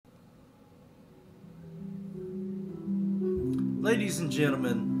Ladies and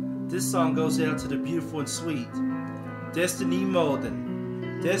gentlemen, this song goes out to the beautiful and sweet Destiny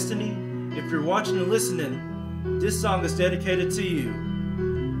Molden. Destiny, if you're watching and listening, this song is dedicated to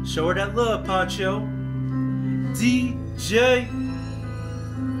you. Show her that love, Poncho. DJ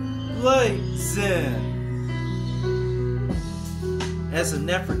Blazin. As an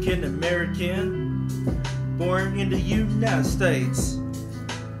African American, born in the United States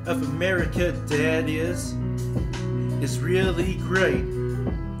of America, that is, it's really great.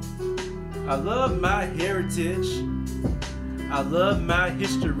 I love my heritage. I love my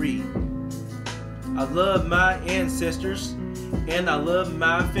history. I love my ancestors, and I love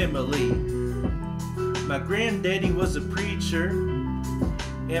my family. My granddaddy was a preacher,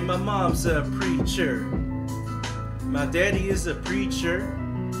 and my mom's a preacher. My daddy is a preacher,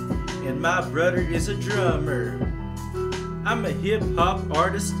 and my brother is a drummer. I'm a hip-hop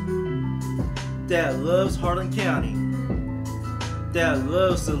artist that loves Harlan County, that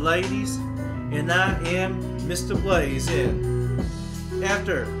loves the ladies, and I am Mr. Blazin.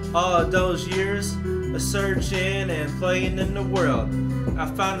 After all those years of searching and playing in the world, I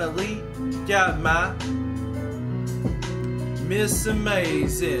finally got my Miss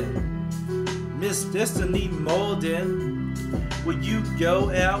Amazing, Miss Destiny Molden. Will you go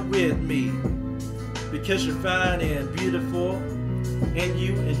out with me? Because you're fine and beautiful, and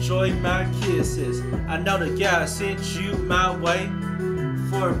you enjoy my kisses. I know that God sent you my way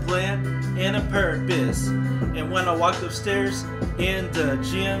for a plan and a purpose. And when I walked upstairs in the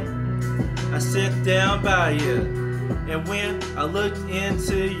gym, I sat down by you. And when I looked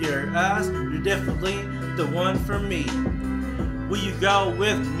into your eyes, you're definitely the one for me. Will you go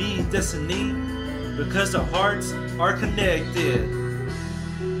with me, Destiny? Because our hearts are connected.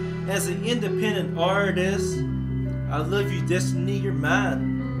 As an independent artist, I love you, Destiny, you're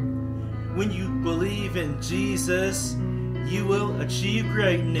mine. When you believe in Jesus, you will achieve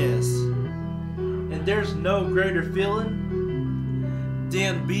greatness. And there's no greater feeling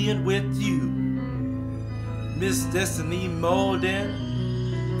than being with you. Miss Destiny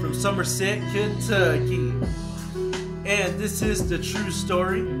Molden from Somerset, Kentucky. And this is the true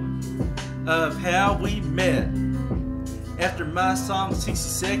story of how we met. After my song 60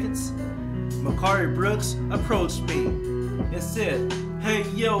 Seconds, Makari Brooks approached me and said, "Hey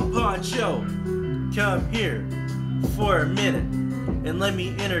yo Poncho, come here for a minute and let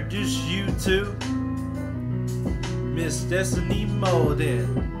me introduce you to Miss Destiny Molden.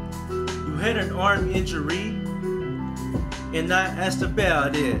 You had an arm injury and I asked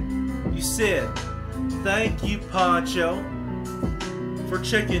about it. You said, 'Thank you Poncho for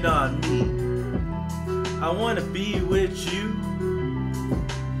checking on me. I want to be with you,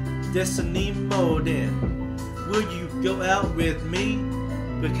 Destiny Molden. Will you go out with me?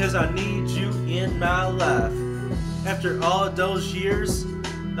 Because I need you in my life.' After all those years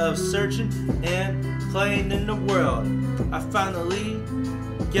of searching and playing in the world, I finally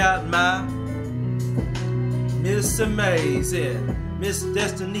got my Miss Amazing, Miss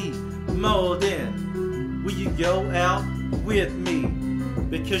Destiny Molden. Will you go out with me?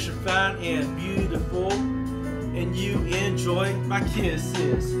 Because you're fine and beautiful, and you enjoy my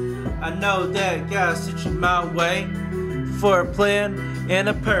kisses. I know that God sent you my way for a plan and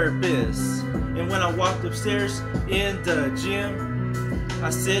a purpose. And when I walked upstairs in the gym, I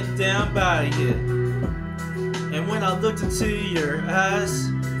sat down by you. And when I looked into your eyes,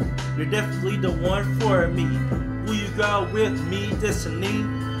 you're definitely the one for me. Will you go with me, Destiny?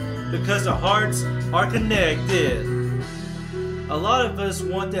 Because our hearts are connected. A lot of us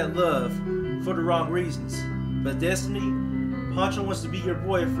want that love for the wrong reasons. But Destiny, Poncho wants to be your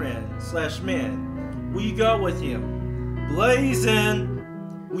boyfriend / man. Will you go out with him? Blazin,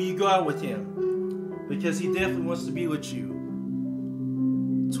 will you go out with him? Because he definitely wants to be with you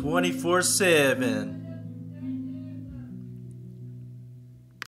 24/7.